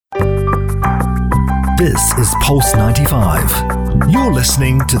This is Pulse 95. You're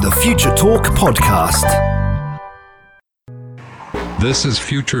listening to the Future Talk podcast. This is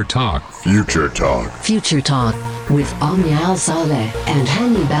Future Talk. Future Talk. Future Talk with Omnia Al-Saleh and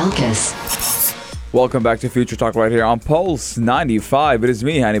Hani Balkis. Welcome back to Future Talk right here on Pulse 95. It is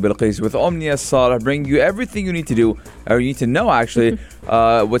me, Hani Balkis, with Omnia Al-Saleh, bringing you everything you need to do, or you need to know actually,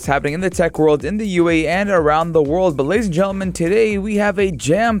 what's happening in the tech world, in the UAE and around the world. But ladies and gentlemen, today we have a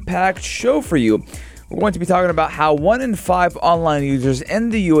jam-packed show for you. We're going to be talking about how 1 in 5 online users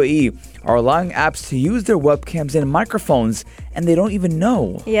in the UAE are allowing apps to use their webcams and microphones, and they don't even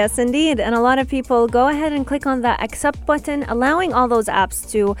know. Yes, indeed. And a lot of people go ahead and click on the accept button, allowing all those apps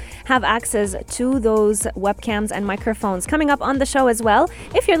to have access to those webcams and microphones. Coming up on the show as well,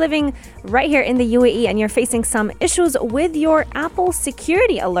 if you're living right here in the UAE and you're facing some issues with your Apple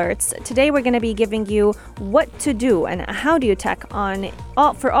security alerts, today we're going to be giving you what to do and how do you check on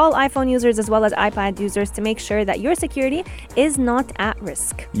for all iPhone users as well as iPad users to make sure that your security is not at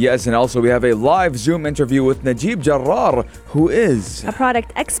risk. Yes, and also we have a live Zoom interview with Najeeb Jarrar, who is a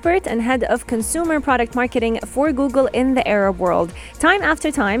product expert and head of consumer product marketing for Google in the Arab world. Time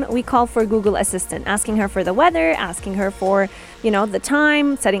after time, we call for Google Assistant, asking her for the weather, asking her for, the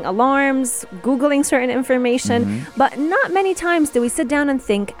time, setting alarms, Googling certain information. But not many times do we sit down and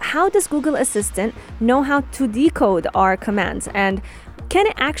think, how does Google Assistant know how to decode our commands? And can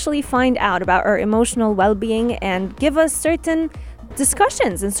it actually find out about our emotional well-being and give us certain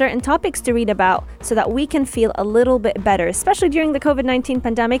discussions and certain topics to read about so that we can feel a little bit better? Especially during the COVID-19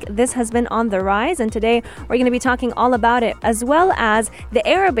 pandemic, this has been on the rise, and today we're going to be talking all about it, as well as the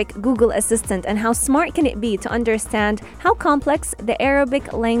Arabic Google Assistant and how smart can it be to understand how complex the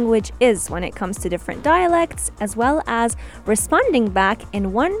Arabic language is when it comes to different dialects, as well as responding back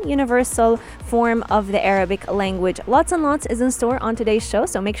in one universal form of the Arabic language. Lots and lots is in store on today's show,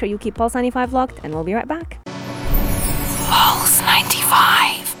 so make sure you keep Pulse 95 locked, and we'll be right back. Pulse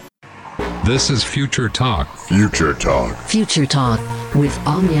 95. This is Future Talk. Future Talk. Future Talk with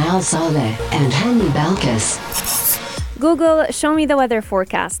Omnia Al-Saleh and Hani Balkis. Google, show me the weather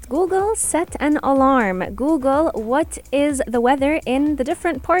forecast. Google, set an alarm. Google, what is the weather in the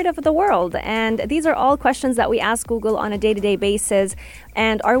different part of the world? And these are all questions that we ask Google on a day-to-day basis.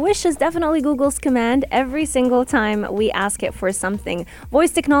 And our wish is definitely Google's command every single time we ask it for something. Voice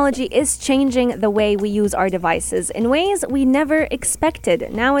technology is changing the way we use our devices in ways we never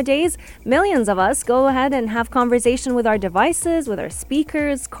expected. Nowadays, millions of us go ahead and have conversation with our devices, with our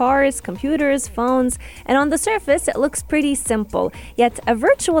speakers, cars, computers, phones. And on the surface, it looks pretty simple. Yet a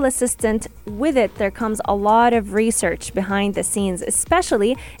virtual assistant, with it, there comes a lot of research behind the scenes,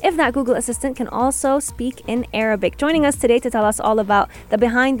 especially if that Google Assistant can also speak in Arabic. Joining us today to tell us all about the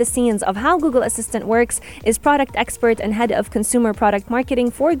behind the scenes of how Google Assistant works is product expert and head of consumer product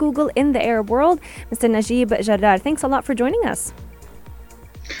marketing for Google in the Arab world, Mr. Najeeb Jarrar. Thanks a lot for joining us.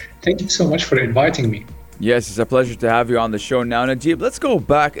 Thank you so much for inviting me. Yes, it's a pleasure to have you on the show. Now, Najeeb, let's go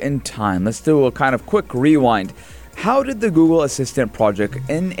back in time. Let's do a kind of quick rewind. How did the Google Assistant project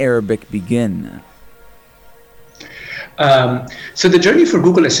in Arabic begin? So the journey for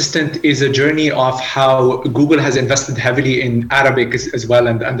Google Assistant is a journey of how Google has invested heavily in Arabic as well,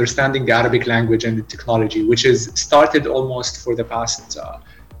 and understanding the Arabic language and the technology, which is started almost for the past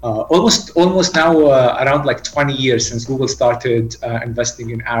almost now around like 20 years since Google started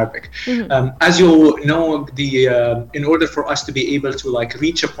investing in Arabic. As you know, in order for us to be able to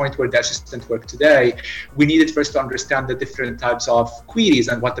reach a point where the assistant work today, we needed first to understand the different types of queries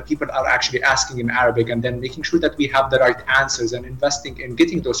and what the people are actually asking in Arabic, and then making sure that we have the right answers and investing in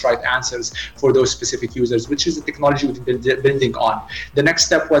getting those right answers for those specific users, which is the technology we've been building on. The next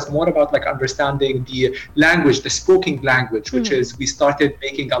step was more about understanding the language, the spoken language, which is we started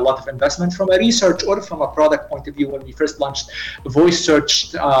making a lot of investment from a research or from a product point of view when we first launched voice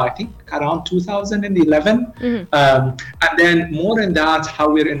search, I think around 2011. And then more in that, how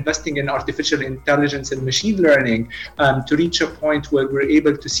we're investing in artificial intelligence and machine learning to reach a point where we're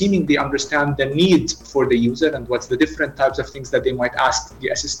able to seemingly understand the need for the user and what's the different types of things that they might ask the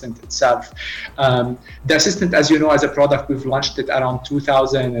assistant itself. The assistant, as you know, as a product, we've launched it around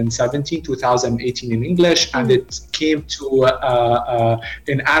 2017, 2018 in English, and it came to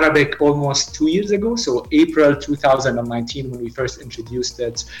in Arabic almost 2 years ago, so April 2019 when we first introduced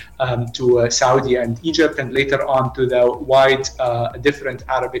it to Saudi and Egypt, and later on to the wide different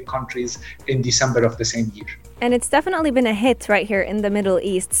Arabic countries in December of the same year. And it's definitely been a hit right here in the Middle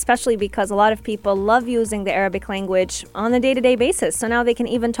East, especially because a lot of people love using the Arabic language on a day-to-day basis. So now they can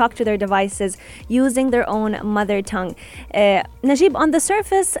even talk to their devices using their own mother tongue. Najeeb, on the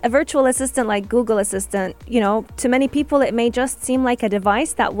surface, a virtual assistant like Google Assistant, to many people, it may just seem like a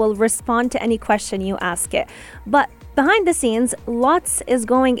device that will respond to any question you ask it. But behind the scenes, lots is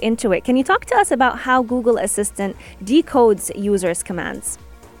going into it. Can you talk to us about how Google Assistant decodes users' commands?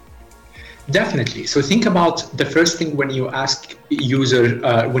 Definitely. So think about the first thing when you ask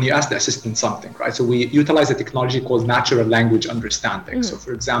the assistant something, right? So we utilize a technology called natural language understanding. So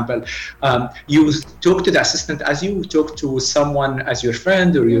for example, you talk to the assistant as you talk to someone as your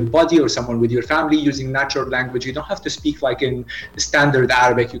friend or your buddy or someone with your family using natural language. You don't have to speak like in standard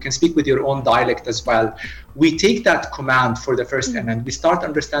Arabic. You can speak with your own dialect as well. We take that command for the first end and we start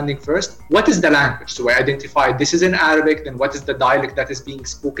understanding first, what is the language? So we identify this is in Arabic, then what is the dialect that is being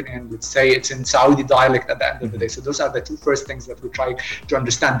spoken in? Let's say it's in Saudi dialect at the end of the day. So those are the two first things that we try to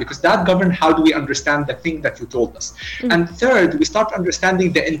understand, because that governs how do we understand the thing that you told us. And third, we start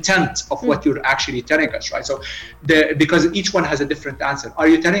understanding the intent of what you're actually telling us, right? So because each one has a different answer. Are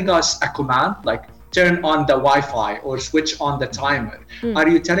you telling us a command like turn on the Wi-Fi or switch on the timer? Are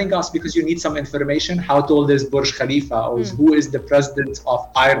you telling us because you need some information, how tall is Burj Khalifa, or who is the president of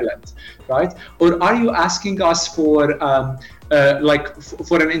Ireland, right? Or are you asking us for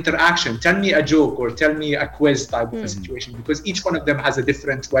for an interaction, tell me a joke or tell me a quiz type of a situation, because each one of them has a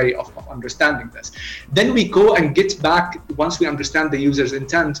different way of understanding this. Then we go and get back, once we understand the user's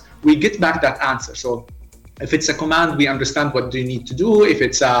intent, we get back that answer. So if it's a command, we understand what do you need to do. If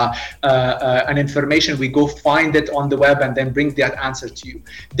it's an information, we go find it on the web and then bring that answer to you.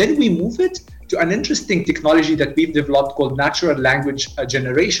 Then we move it to an interesting technology that we've developed called natural language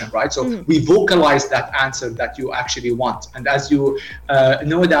generation, right? So we vocalize that answer that you actually want. And as you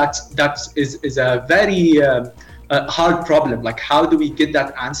know, that is a very hard problem. Like, how do we get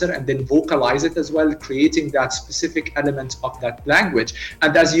that answer and then vocalize it as well, creating that specific element of that language?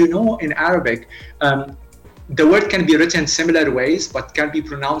 And as you know, in Arabic, the word can be written similar ways, but can be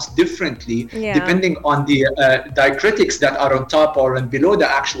pronounced differently depending on the diacritics that are on top or on below the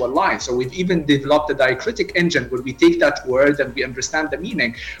actual line. So we've even developed a diacritic engine where we take that word and we understand the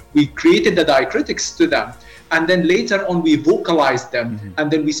meaning. We created the diacritics to them, and then later on we vocalize them, and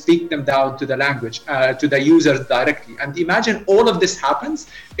then we speak them down to the language, to the users directly. And imagine all of this happens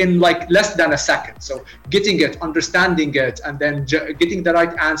in like less than a second. So getting it, understanding it, and then getting the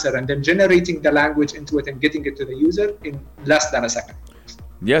right answer, and then generating the language into it and getting it to the user in less than a second.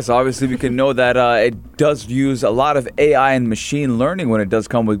 Yes, obviously we can know that it does use a lot of AI and machine learning when it does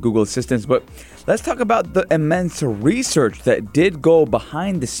come with Google Assistants. But let's talk about the immense research that did go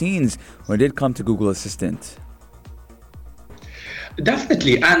behind the scenes when it did come to Google Assistant.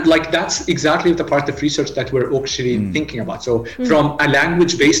 Definitely. And like that's exactly the part of research that we're actually thinking about. So from a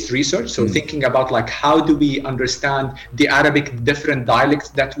language-based research, so thinking about like how do we understand the Arabic different dialects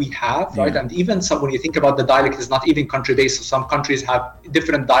that we have, right? And even when you think about the dialect, it's not even country-based. So some countries have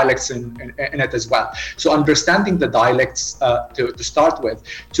different dialects in it as well. So understanding the dialects to start with,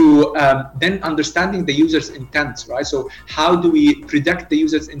 to then understanding the user's intent, right? So how do we predict the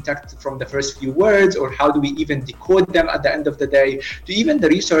user's intent from the first few words, or how do we even decode them at the end of the day? To even the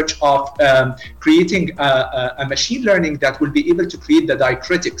research of creating a machine learning that will be able to create the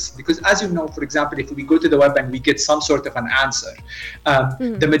diacritics. Because as you know, for example, if we go to the web and we get some sort of an answer,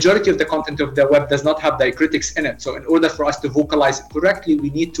 the majority of the content of the web does not have diacritics in it. So in order for us to vocalize it correctly, we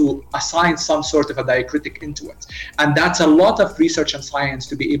need to assign some sort of a diacritic into it. And that's a lot of research and science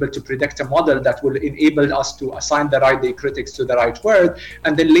to be able to predict a model that will enable us to assign the right diacritics to the right word,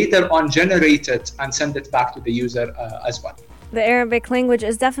 and then later on generate it and send it back to the user as well. The Arabic language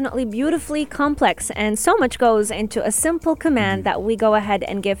is definitely beautifully complex, and so much goes into a simple command that we go ahead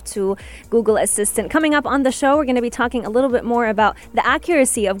and give to Google Assistant. Coming up on the show, we're going to be talking a little bit more about the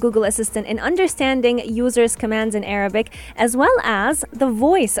accuracy of Google Assistant in understanding users' commands in Arabic, as well as the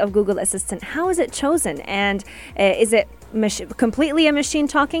voice of Google Assistant. How is it chosen? And is it completely a machine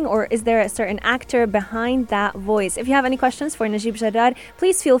talking, or is there a certain actor behind that voice? If you have any questions for Najeeb Jarrar,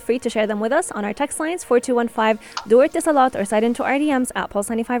 please feel free to share them with us on our text lines 4215, do Itisalat, or slide into our DMs at Pulse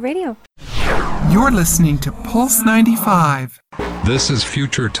 95 Radio. You're listening to Pulse 95. This is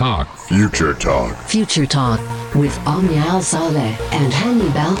Future Talk. Future Talk. Future Talk with Omnia Al Saleh and Hani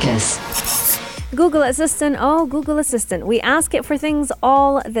Balkis. Google Assistant, oh, Google Assistant. We ask it for things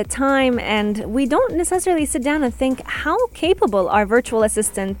all the time, and we don't necessarily sit down and think how capable our virtual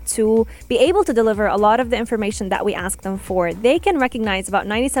assistant to be able to deliver a lot of the information that we ask them for. They can recognize about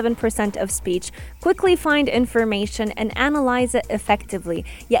 97% of speech, quickly find information, and analyze it effectively.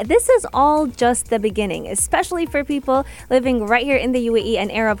 Yet this is all just the beginning, especially for people living right here in the UAE and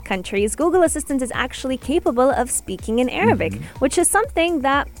Arab countries. Google Assistant is actually capable of speaking in Arabic, which is something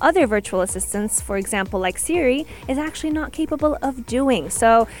that other virtual assistants, for example, like Siri, is actually not capable of doing.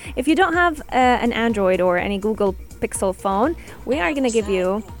 So if you don't have an Android or any Google Pixel phone, we are going to give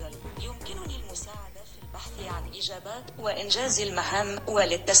you يمكنني المساعدة في البحث عن إجابات وإنجاز المهام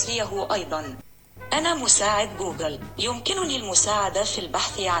وللتسلية أيضاً. أنا مساعد جوجل. يمكنني المساعدة في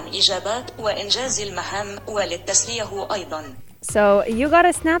البحث عن إجابات وإنجاز المهام وللتسلية أيضاً. So you got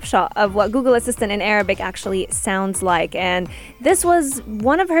a snapshot of what Google Assistant in Arabic actually sounds like. And this was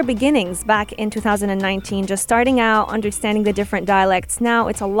one of her beginnings back in 2019, just starting out, understanding the different dialects. Now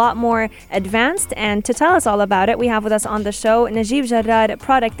it's a lot more advanced. And to tell us all about it, we have with us on the show Najeeb Jarrar,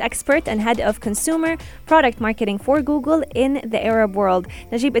 product expert and head of consumer product marketing for Google in the Arab world.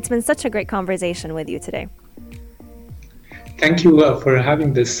 Najeeb, it's been such a great conversation with you today. Thank you for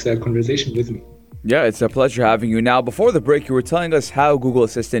having this conversation with me. Yeah, it's a pleasure having you. Now, before the break, you were telling us how Google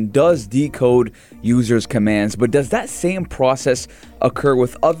Assistant does decode users' commands, but does that same process occur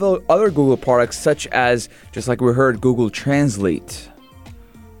with other Google products, such as, just like we heard, Google Translate?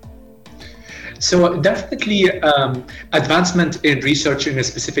 So definitely advancement in research in a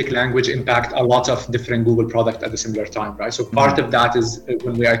specific language impact a lot of different Google products at a similar time, right? So part of that is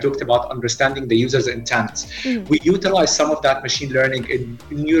when I talked about understanding the user's intent. We utilize some of that machine learning in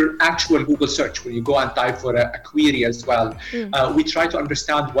your actual Google search. When you go and type for a query as well, we try to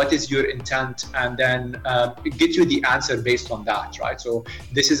understand what is your intent and then get you the answer based on that, right? So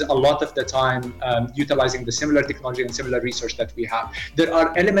this is a lot of the time utilizing the similar technology and similar research that we have. There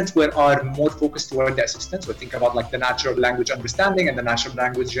are elements where are more focused toward the assistant. So think about like the natural language understanding and the natural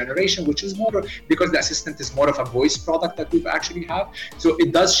language generation, which is more because the assistant is more of a voice product that we actually have. So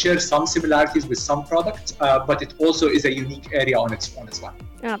it does share some similarities with some products, but it also is a unique area on its own as well.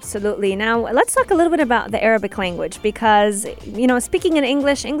 Absolutely. Now, let's talk a little bit about the Arabic language because, you know, speaking in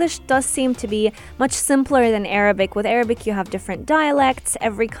English does seem to be much simpler than Arabic. With Arabic, you have different dialects.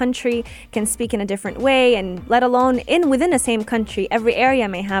 Every country can speak in a different way, and let alone within the same country, every area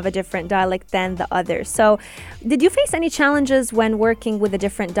may have a different dialect than the other. So, did you face any challenges when working with the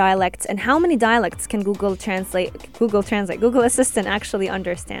different dialects, and how many dialects can Google Assistant actually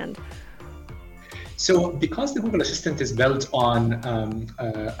understand? So because the Google Assistant is built on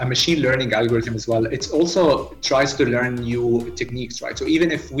a machine learning algorithm as well, it also tries to learn new techniques, right? So even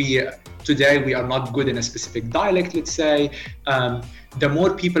if today we are not good in a specific dialect, let's say, the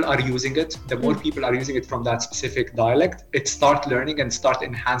more people are using it, from that specific dialect, it start learning and start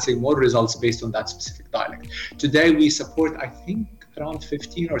enhancing more results based on that specific dialect. Today we support, I think, around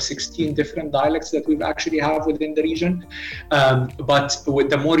 15 or 16 different dialects that we actually have within the region. But with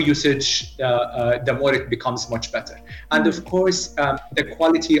the more usage, the more it becomes much better. And of course, the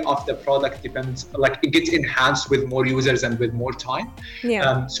quality of the product depends, like it gets enhanced with more users and with more time.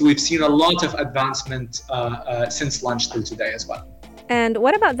 So we've seen a lot of advancement since launch till today as well. And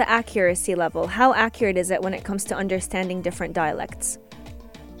what about the accuracy level? How accurate is it when it comes to understanding different dialects?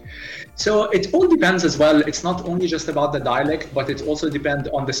 So it all depends as well. It's not only just about the dialect, but it also depends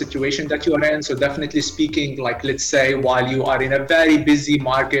on the situation that you are in. So definitely speaking, like let's say while you are in a very busy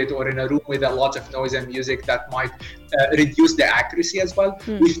market or in a room with a lot of noise and music, that might reduce the accuracy as well.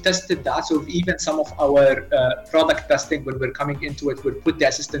 We've tested that. So even some of our product testing, when we're coming into it, we'll put the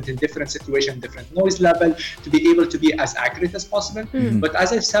assistant in different situations, different noise level to be able to be as accurate as possible. But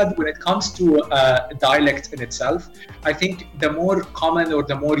as I've said, when it comes to dialect in itself, I think the more common or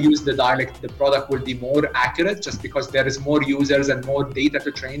the more used the dialect, the product will be more accurate just because there is more users and more data to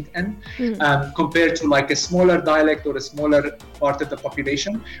train in compared to like a smaller dialect or a smaller part of the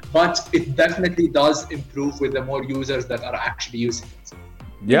population. But it definitely does improve with the more users that are actually using it.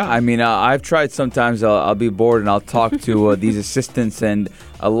 Yeah, I mean, I've tried sometimes I'll be bored and I'll talk to these assistants and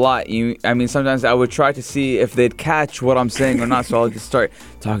a lot. Sometimes I would try to see if they'd catch what I'm saying or not. So I'll just start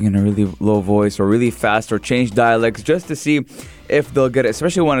talking in a really low voice or really fast or change dialects just to see if they'll get it,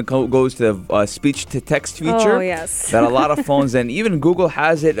 especially when it goes to the speech-to-text feature. Oh, yes. That a lot of phones, and even Google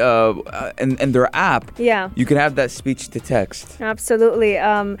has it in their app. Yeah. You can have that speech-to-text. Absolutely.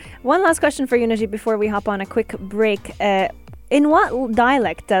 One last question for you, Najeeb, before we hop on a quick break. In what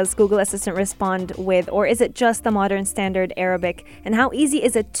dialect does Google Assistant respond with, or is it just the modern standard Arabic? And how easy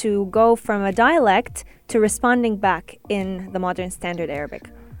is it to go from a dialect to responding back in the modern standard Arabic?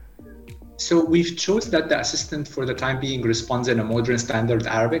 So we've chose that the assistant for the time being responds in a modern standard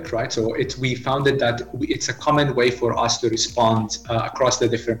Arabic, right? So we found that it's a common way for us to respond across the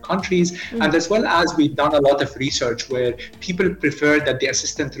different countries. And as well as we've done a lot of research where people prefer that the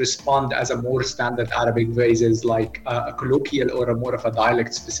assistant respond as a more standard Arabic versus like a colloquial or a more of a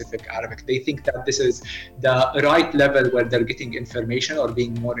dialect specific Arabic. They think that this is the right level where they're getting information or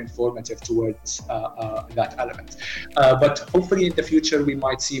being more informative towards that element. But hopefully in the future, we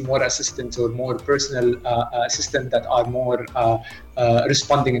might see more assistants or more personal assistants that are more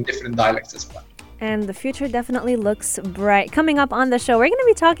responding in different dialects as well. And the future definitely looks bright. Coming up on the show, we're going to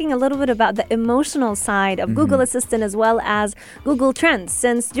be talking a little bit about the emotional side of Google Assistant as well as Google Trends.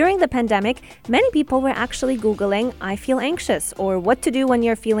 Since during the pandemic, many people were actually Googling, I feel anxious, or what to do when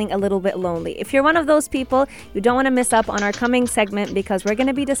you're feeling a little bit lonely. If you're one of those people, you don't want to miss up on our coming segment because we're going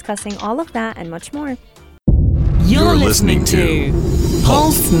to be discussing all of that and much more. You're listening to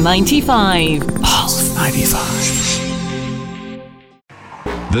Pulse 95. Pulse 95.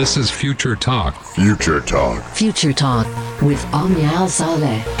 This is Future Talk. Future Talk. Future Talk with Omnia Al Saleh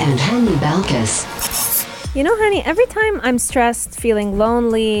and Hani Balkis. You know, honey, every time I'm stressed, feeling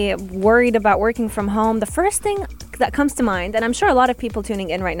lonely, worried about working from home, the first thing that comes to mind, and I'm sure a lot of people tuning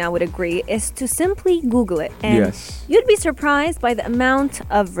in right now would agree, is to simply Google it. And you'd be surprised by the amount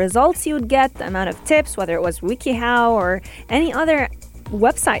of results you'd get, the amount of tips, whether it was WikiHow or any other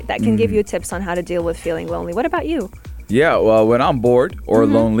website that can give you tips on how to deal with feeling lonely. What about you? Yeah, well, when I'm bored or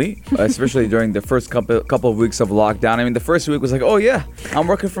lonely, especially during the first couple of weeks of lockdown, I mean, the first week was like, oh yeah, I'm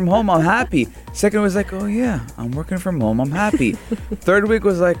working from home, I'm happy. Second was like, oh yeah, I'm working from home, I'm happy. Third week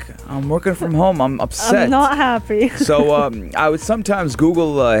was like, I'm working from home, I'm upset. I'm not happy. So I would sometimes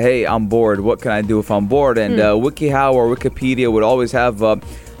Google, hey, I'm bored, what can I do if I'm bored? And WikiHow or Wikipedia would always have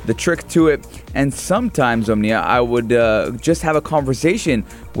the trick to it. And sometimes, Omnia, I would just have a conversation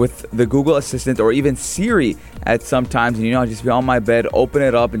with the Google Assistant or even Siri at some times. And, I'd just be on my bed, open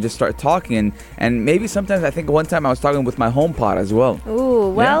it up and just start talking. And maybe sometimes, I think one time I was talking with my HomePod as well. Ooh,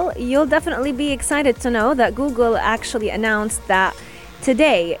 well, you'll definitely be excited to know that Google actually announced that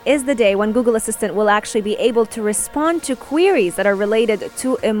today is the day when Google Assistant will actually be able to respond to queries that are related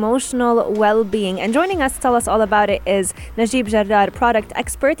to emotional well-being. And joining us to tell us all about it is Najeeb Jarrar, product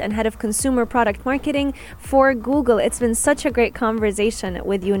expert and head of consumer product marketing for Google. It's been such a great conversation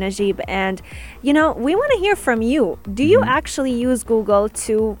with you, Najeeb. And, we want to hear from you. Do you actually use Google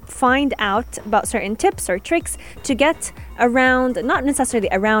to find out about certain tips or tricks to get around, not necessarily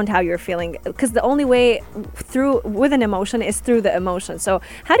around how you're feeling, because the only way through with an emotion is through the emotion. So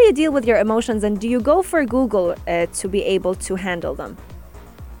how do you deal with your emotions, and do you go for Google to be able to handle them?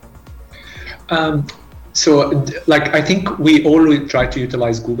 I think we always try to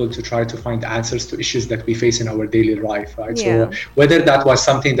utilize Google to try to find answers to issues that we face in our daily life, right? Yeah. So whether that was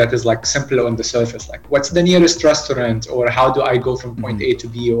something that is like simple on the surface, like what's the nearest restaurant, or how do I go from point A to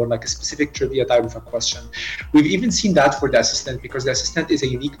B, or like a specific trivia type of a question. We've even seen that for the assistant, because the assistant is a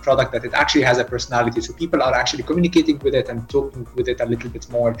unique product that it actually has a personality. So people are actually communicating with it and talking with it a little bit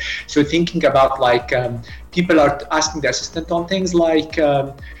more. So thinking about people are asking the assistant on things like,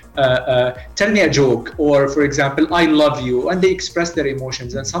 tell me a joke, or for example, I love you, and they express their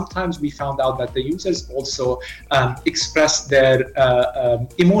emotions. And sometimes we found out that the users also express their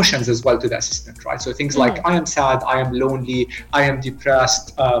emotions as well to the assistant, right? So things like, I am sad, I am lonely, I am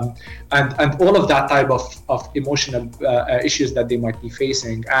depressed, and all of that type of emotional issues that they might be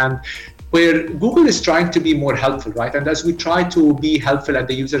facing. And where Google is trying to be more helpful, right? And as we try to be helpful at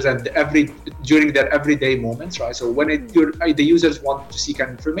the users and during their everyday moments, right? So when the users want to seek an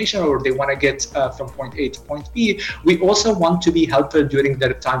information, or they want to get from point A to point B, we also want to be helpful during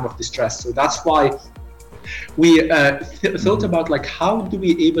their time of distress. So that's why we thought about how do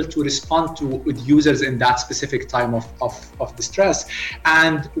we able to respond to users in that specific time of distress.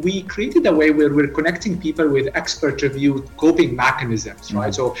 And we created a way where we're connecting people with expert reviewed coping mechanisms,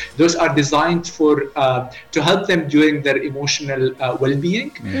 right? So those are designed for to help them during their emotional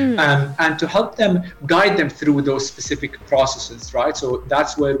well-being, and to help them guide them through those specific processes, right? So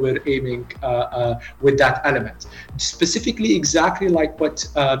that's where we're aiming with that element. Specifically, exactly like what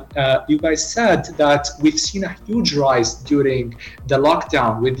you guys said, that we've seen a huge rise during the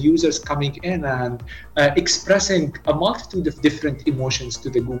lockdown with users coming in and expressing a multitude of different emotions to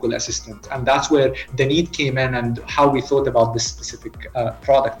the Google Assistant. And that's where the need came in and how we thought about this specific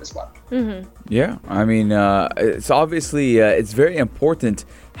product as well. Yeah, I mean, it's obviously, it's very important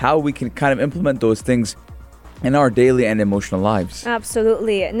how we can kind of implement those things in our daily and emotional lives.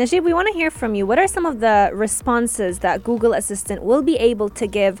 Absolutely. Najeeb, we want to hear from you. What are some of the responses that Google Assistant will be able to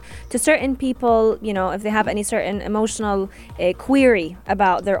give to certain people, if they have any certain emotional query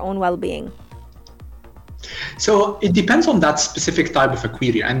about their own well-being? So it depends on that specific type of a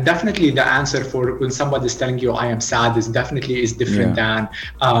query, and definitely the answer for when somebody is telling you I am sad is different than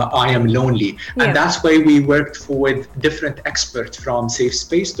I am lonely, and that's why we worked with different experts from Safe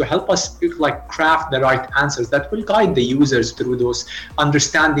Space to help us craft the right answers that will guide the users through those,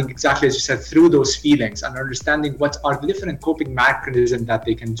 understanding exactly as you said, through those feelings and understanding what are the different coping mechanisms that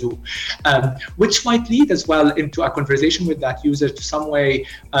they can do, which might lead as well into a conversation with that user to some way.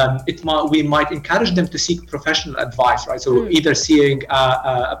 We might encourage them to seek professional advice, right? So either seeing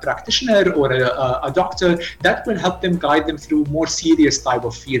a practitioner or a doctor that will help them, guide them through more serious type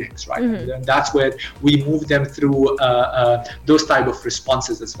of feelings, right? And that's where we move them through those type of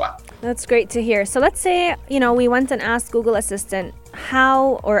responses as well. That's great to hear. So let's say, we went and asked Google Assistant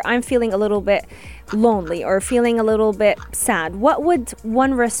or I'm feeling a little bit lonely or feeling a little bit sad. What would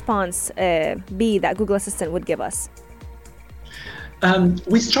one response be that Google Assistant would give us?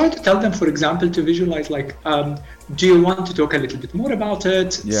 We try to tell them, for example, to visualize do you want to talk a little bit more about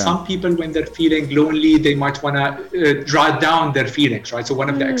it? Some people, when they're feeling lonely, they might want to write down their feelings, right? So one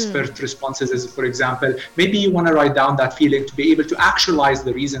of the expert responses is, for example, maybe you want to write down that feeling to be able to actualize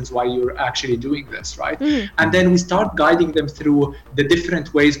the reasons why you're actually doing this, right? And then we start guiding them through the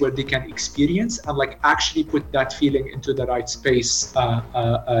different ways where they can experience and actually put that feeling into the right space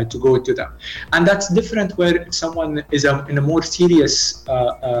to go to them. And that's different where someone is in a more serious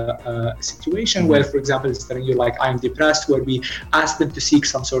situation where, for example, it's telling you I am depressed, where we ask them to seek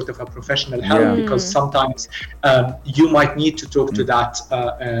some sort of a professional help because sometimes you might need to talk to that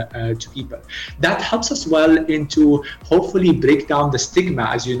to people. That helps us well into hopefully break down the stigma,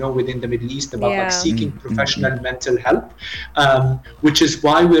 as you know, within the Middle East about seeking professional mental help, which is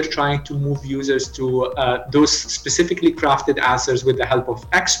why we're trying to move users to those specifically crafted answers with the help of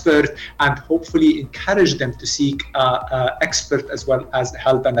expert, and hopefully encourage them to seek expert as well as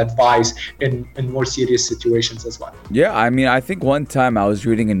help and advice in more serious situations as well. Yeah, I mean, I think one time I was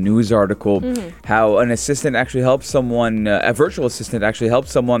reading a news article how an assistant actually helped someone, a virtual assistant actually helped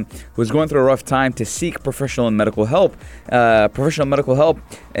someone who was going through a rough time to seek professional medical help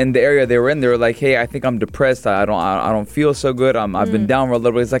in the area they were in. They were like, hey, I think I'm depressed. I don't feel so good. I've been down for a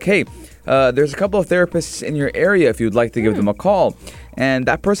little bit. It's like, hey, there's a couple of therapists in your area if you'd like to give them a call. And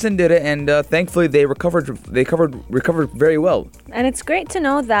that person did it, and thankfully they recovered very well. And it's great to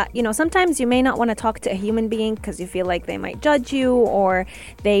know that, sometimes you may not want to talk to a human being because you feel like they might judge you, or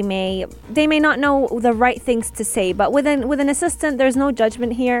they may not know the right things to say. But with an assistant, there's no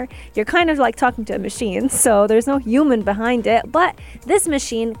judgment here. You're kind of like talking to a machine, so there's no human behind it. But this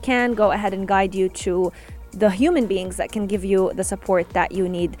machine can go ahead and guide you to the human beings that can give you the support that you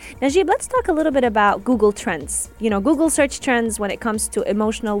need. Najeeb, let's talk a little bit about Google Trends. Google search trends when it comes to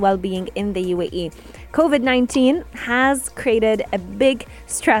emotional well-being in the UAE. COVID-19 has created a big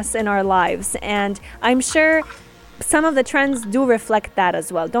stress in our lives, and I'm sure some of the trends do reflect that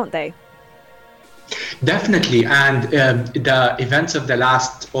as well, don't they? Definitely, and the events of the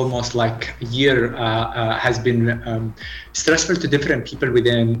last almost year has been stressful to different people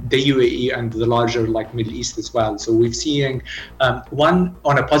within the UAE and the larger Middle East as well. So we're seeing one,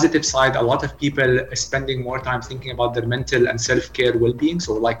 on a positive side, a lot of people spending more time thinking about their mental and self-care well-being.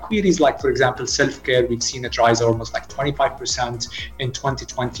 So queries for example, self-care, we've seen it rise almost 25% in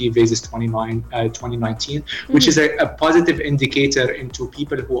 2020 versus 2019, which is a positive indicator into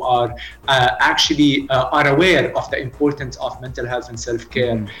people who are actually are aware of the importance of mental health and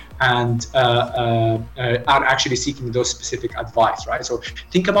self-care and are actually seeking those specific advice, right? So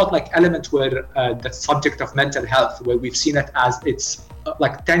think about elements where the subject of mental health, where we've seen it as it's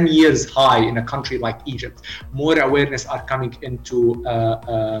 10 years high in a country like Egypt. More awareness are coming into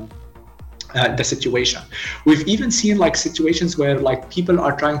the situation. We've even seen situations where people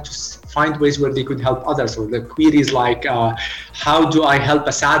are trying to find ways where they could help others. So the queries how do I help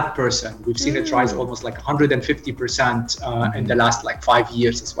a sad person? We've seen it rise almost 150% in the last 5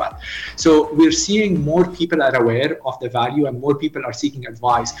 years as well. So we're seeing more people are aware of the value and more people are seeking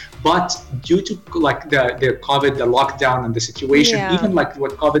advice. But due to the COVID, the lockdown and the situation, even what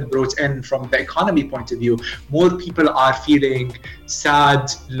COVID brought in from the economy point of view, more people are feeling sad,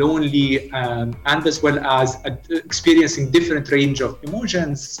 lonely, and as well as experiencing different range of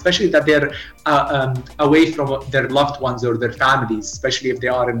emotions, especially that they're away from their loved ones or their families, especially if they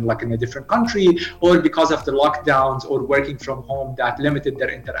are in a different country, or because of the lockdowns or working from home that limited their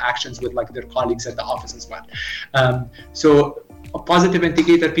interactions with their colleagues at the office as well. So a positive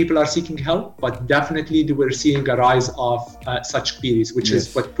indicator people are seeking help, but definitely we're seeing a rise of such queries, which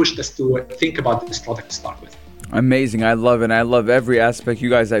is what pushed us to think about this product to start with. Amazing. I love it. And I love every aspect you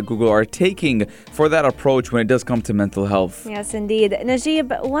guys at Google are taking for that approach when it does come to mental health. Yes, indeed.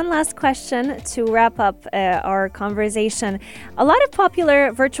 Najeeb, one last question to wrap up our conversation. A lot of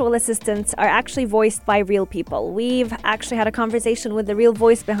popular virtual assistants are actually voiced by real people. We've actually had a conversation with the real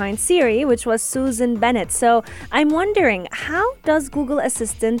voice behind Siri, which was Susan Bennett. So I'm wondering, how does Google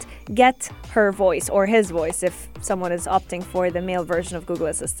Assistant get her voice or his voice if someone is opting for the male version of Google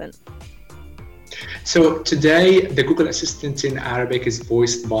Assistant? So today, the Google Assistant in Arabic is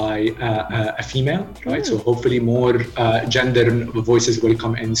voiced by a female, right? So hopefully more gender voices will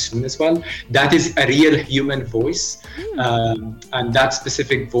come in soon as well. That is a real human voice. And that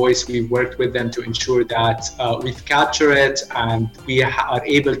specific voice, we worked with them to ensure that we've captured it and we are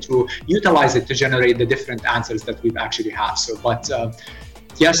able to utilize it to generate the different answers that we've actually have. So, but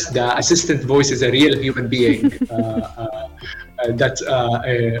yes, the assistant voice is a real human being.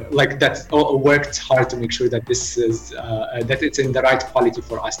 That worked hard to make sure that this is that it's in the right quality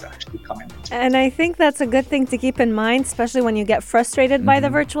for us to actually come in. And I think that's a good thing to keep in mind, especially when you get frustrated by the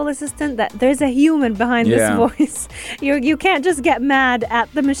virtual assistant, that there's a human behind this voice. You can't just get mad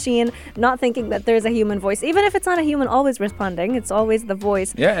at the machine, not thinking that there's a human voice. Even if it's not a human always responding, it's always the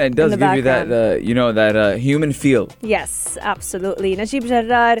voice. Yeah, it does give you that that human feel. Yes, absolutely. Najeeb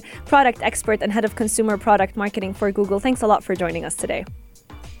Jarrar, product expert and head of consumer product marketing for Google. Thanks a lot for joining us today.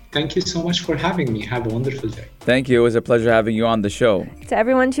 Thank you so much for having me. Have a wonderful day. Thank you. It was a pleasure having you on the show. To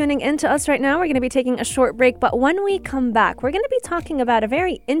everyone tuning in to us right now, we're going to be taking a short break. But when we come back, we're going to be talking about a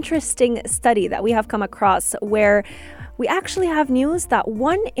very interesting study that we have come across where we actually have news that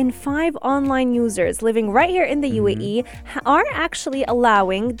 1 in 5 online users living right here in the UAE are actually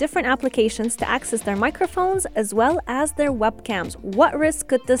allowing different applications to access their microphones as well as their webcams. What risk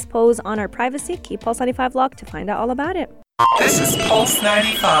could this pose on our privacy? Keep Pulse 95 locked to find out all about it. This is Pulse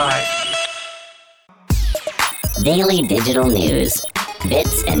 95. Daily digital news.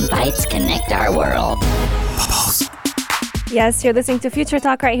 Bits and bytes connect our world. Yes, you're listening to Future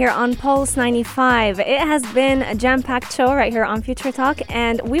Talk right here on Pulse 95. It has been a jam-packed show right here on Future Talk,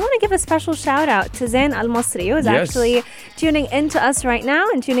 and we want to give a special shout out to Zain Al Masri, who is actually tuning into us right now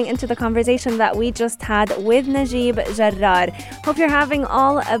and tuning into the conversation that we just had with Najeeb Jarrar. Hope you're having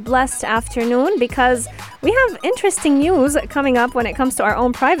all a blessed afternoon, because we have interesting news coming up when it comes to our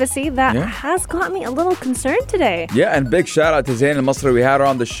own privacy that has got me a little concerned today. Yeah, and big shout out to Zain Al Masri. We had her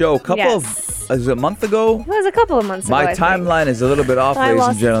on the show a month ago. It was a couple of months ago. My timeline is a little bit off, ladies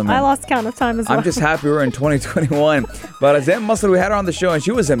and gentlemen. I lost count of time as well. I'm just happy we're in 2021. But Zain Masri, we had her on the show and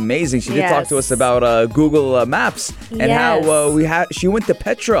she was amazing. She did talk to us about Google Maps and how she went to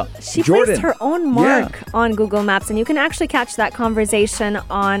Petra, She Jordan. placed her own mark on Google Maps, and you can actually catch that conversation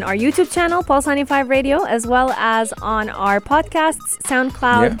on our YouTube channel, Pulse 95 Radio, as well as on our podcasts,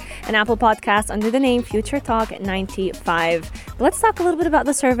 SoundCloud and Apple Podcasts under the name Future Talk 95. But let's talk a little bit about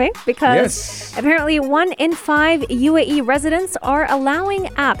the survey, because apparently 1 in 5 UAE residents are allowing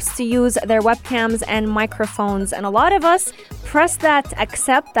apps to use their webcams and microphones, and a lot of us press that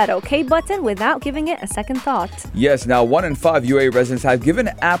accept, that OK button without giving it a second thought. Yes, now 1 in 5 UAE residents have given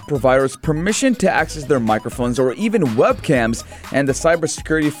app providers permission to access their microphones or even webcams, and the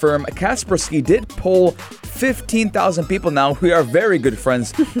cybersecurity firm Kaspersky did poll 15,000 people. Now, we are very good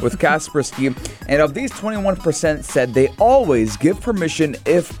friends with Kaspersky, and of these, 21% said they always give permission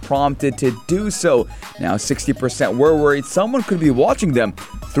if prompted to do so. Now, 60% were worried someone could be watching them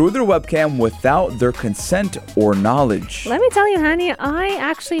through their webcam without their consent or knowledge. Let me tell you, Hani, I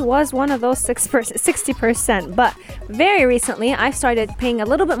actually was one of those 60%, but very recently I started paying a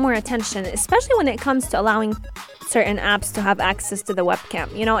little bit more attention, especially when it comes to allowing certain apps to have access to the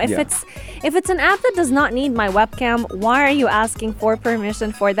webcam. You know, if it's an app that does not need my webcam, why are you asking for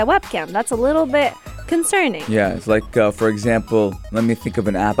permission for the webcam? That's a little bit concerning. Yeah, it's like, for example, let me think of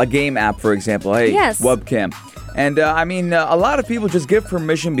an app, a game app, for example. Hey, webcam. And a lot of people just give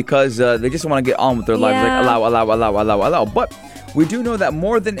permission because they just want to get on with their lives. Like allow. But we do know that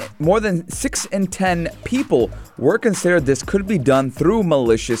more than 6 in 10 people were considered this could be done through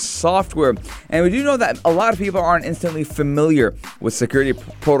malicious software. And we do know that a lot of people aren't instantly familiar with security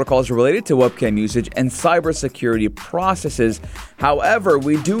protocols related to webcam usage and cybersecurity processes. However,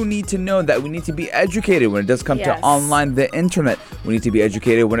 we do need to know that we need to be educated when it does come to the internet. We need to be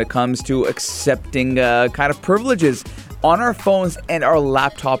educated when it comes to accepting kind of privileges on our phones and our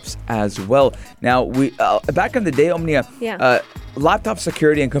laptops as well. Now, we back in the day, Omnia, laptop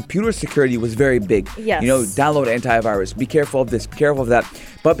security and computer security was very big. Yes. Download antivirus. Be careful of this. Be careful of that.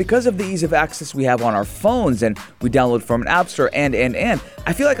 But because of the ease of access we have on our phones and we download from an app store and,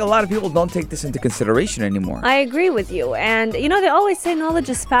 I feel like a lot of people don't take this into consideration anymore. I agree with you. And, they always say knowledge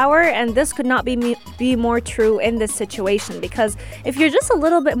is power, and this could not be more true in this situation, because if you're just a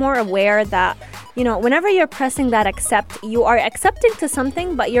little bit more aware that, whenever you're pressing that accept, you are accepting to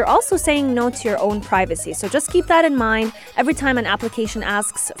something, but you're also saying no to your own privacy. So just keep that in mind every time an application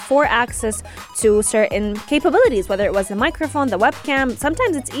asks for access to certain capabilities, whether it was the microphone, the webcam,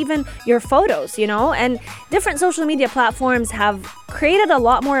 sometimes it's even your photos, and different social media platforms have created a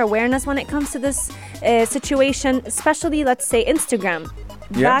lot more awareness when it comes to this situation, especially, let's say, Instagram.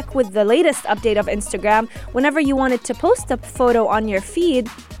 Yeah. Back with the latest update of Instagram, whenever you wanted to post a photo on your feed,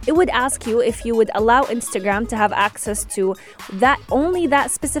 it would ask you if you would allow Instagram to have access to only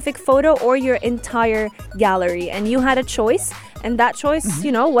that specific photo or your entire gallery. And you had a choice, and that choice,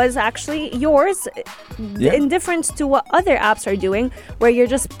 was actually yours, in difference to what other apps are doing, where you're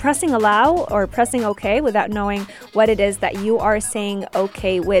just pressing allow or pressing okay without knowing what it is that you are saying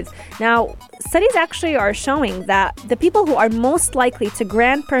okay with. Now, studies actually are showing that the people who are most likely to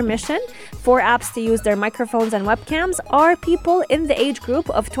grant permission for apps to use their microphones and webcams are people in the age group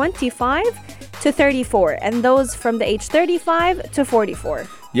of 25 to 34, and those from the age 35 to 44.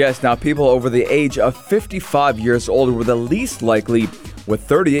 Yes, now people over the age of 55 years old were the least likely, with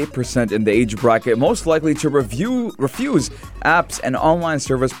 38% in the age bracket most likely to refuse apps and online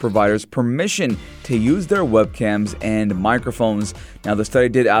service providers permission to use their webcams and microphones. Now, the study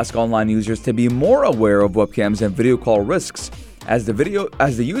did ask online users to be more aware of webcams and video call risks, as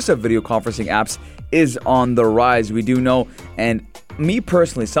the use of video conferencing apps is on the rise. We do know, and me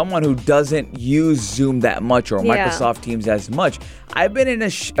personally, someone who doesn't use Zoom that much or Microsoft Teams as much, I've been in a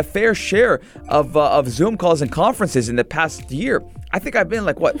fair share of Zoom calls and conferences in the past year. I think I've been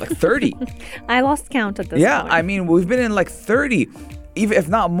like 30? I lost count at this point. Yeah, I mean, we've been in like 30. Even if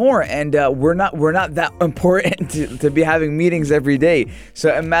not more, and we're not that important to be having meetings every day.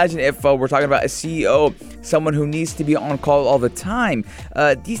 So imagine if we're talking about a CEO, someone who needs to be on call all the time.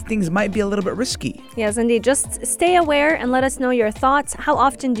 These things might be a little bit risky. Yes, indeed. Just stay aware and let us know your thoughts. How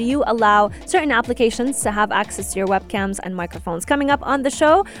often do you allow certain applications to have access to your webcams and microphones? Coming up on the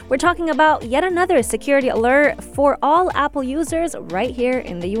show, we're talking about yet another security alert for all Apple users right here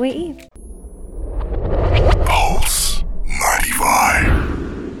in the UAE. Pulse 95.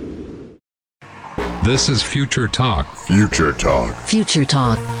 This is Future Talk. Future Talk. Future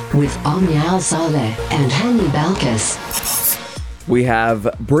Talk with Omnia Al Saleh and Hani Balkis. We have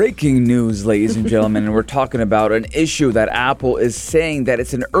breaking news, ladies and gentlemen, and we're talking about an issue that Apple is saying that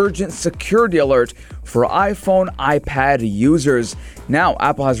it's an urgent security alert for iPhone, iPad users. Now,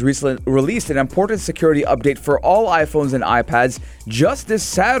 Apple has recently released an important security update for all iPhones and iPads just this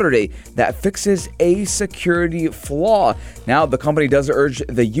Saturday that fixes a security flaw. Now, the company does urge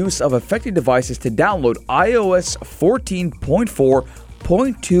the use of affected devices to download iOS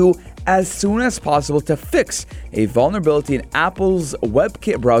 14.4.2 as soon as possible to fix a vulnerability in Apple's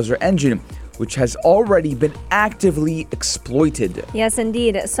WebKit browser engine, which has already been actively exploited. Yes,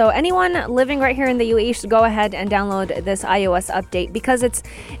 indeed. So anyone living right here in the UAE should go ahead and download this iOS update, because it's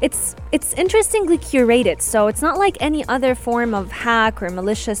interestingly curated. So it's not like any other form of hack or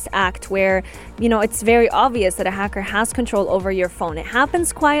malicious act where, it's very obvious that a hacker has control over your phone. It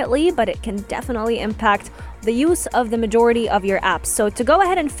happens quietly, but it can definitely impact the use of the majority of your apps. So to go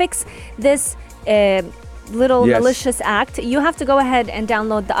ahead and fix this malicious act, you have to go ahead and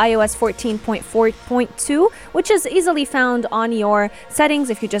download the iOS 14.4.2, which is easily found on your settings.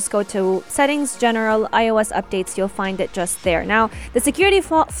 If you just go to settings, general, iOS updates, you'll find it just there. Now, the security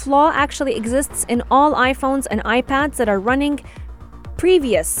flaw actually exists in all iPhones and iPads that are running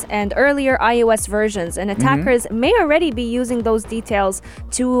previous and earlier iOS versions, and attackers may already be using those details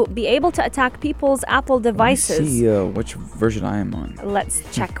to be able to attack people's Apple devices. Let's see which version I am on. Let's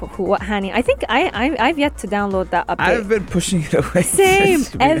check what Hani. I think I've yet to download that update. I've been pushing it away. Same.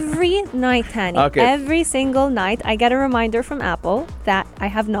 Every night, Hani. Okay. Every single night, I get a reminder from Apple that I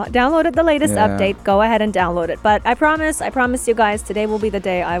have not downloaded the latest update. Go ahead and download it. But I promise you guys, today will be the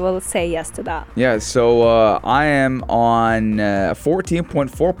day I will say yes to that. Yeah, so I am on 14.4.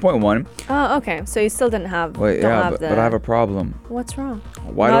 15.4.1. Oh, okay. So you still didn't have. Wait, don't yeah, have but I have a problem. What's wrong?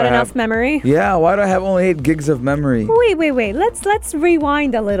 Why Not do I enough have memory. Yeah, why do I have only 8 gigs of memory? Wait. Let's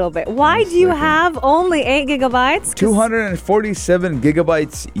rewind a little bit. Why do you have only 8 gigabytes? 247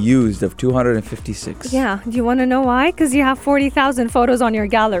 gigabytes used of 256. Yeah. Do you want to know why? Because you have 40,000 photos on your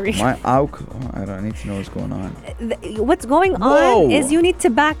gallery. I don't need to know what's going on. What's going Whoa. on is you need to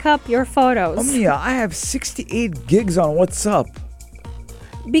back up your photos. Yeah, I have 68 gigs on WhatsApp.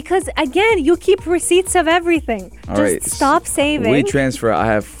 Because again, you keep receipts of everything. All Just right, stop saving. WeTransfer, I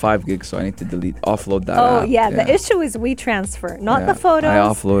have 5 gigs, so I need to offload that. Oh app. yeah, the issue is WeTransfer, not the photos. I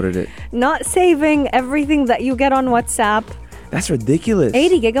offloaded it. Not saving everything that you get on WhatsApp. That's ridiculous.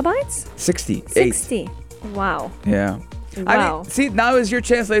 80 gigabytes? 60. Wow. Yeah. Wow. I mean, see, now is your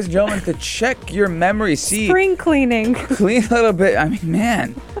chance, ladies and gentlemen, to check your memory. See, spring cleaning. Clean a little bit. I mean,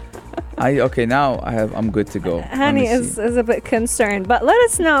 man. Now I'm good to go. Honey is a bit concerned, but let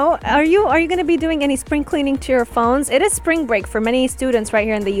us know. Are you going to be doing any spring cleaning to your phones? It is spring break for many students right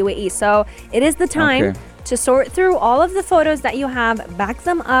here in the UAE, so it is the time to sort through all of the photos that you have, back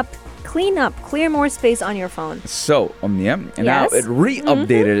them up, clean up, clear more space on your phone. So, Omnia, and now it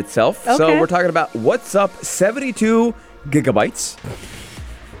re-updated itself. Okay. So we're talking about WhatsApp, 72 gigabytes.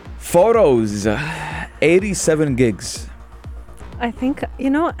 Photos, 87 gigs. I think,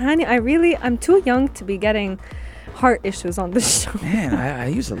 honey, I'm too young to be getting heart issues on this show. Man, I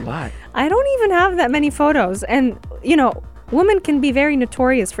use a lot. I don't even have that many photos. And, women can be very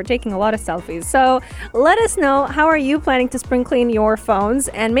notorious for taking a lot of selfies. So let us know, how are you planning to spring clean your phones?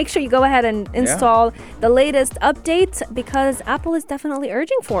 And make sure you go ahead and install the latest update, because Apple is definitely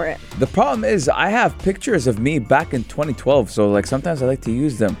urging for it. The problem is I have pictures of me back in 2012. So sometimes I like to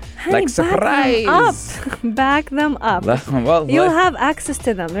use them. Honey, surprise. Back them up. Well, you'll have access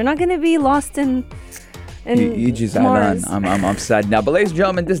to them. They're not going to be lost in Mars. I'm sad now. But ladies and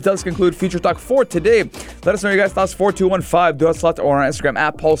gentlemen, this does conclude Future Talk for today. Let us know your guys' thoughts. 4215 do us or on Instagram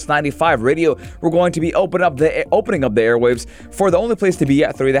at Pulse95 Radio. We're going to be opening up the airwaves for the only place to be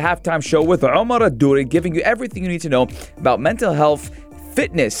at 3, the halftime show with Omar Adouri, giving you everything you need to know about mental health,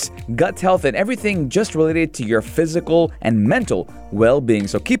 fitness, gut health, and everything just related to your physical and mental well-being.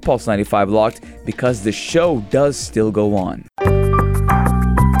 So keep Pulse 95 locked, because the show does still go on.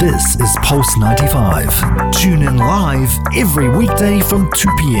 This is Pulse 95. Tune in live every weekday from 2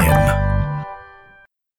 p.m.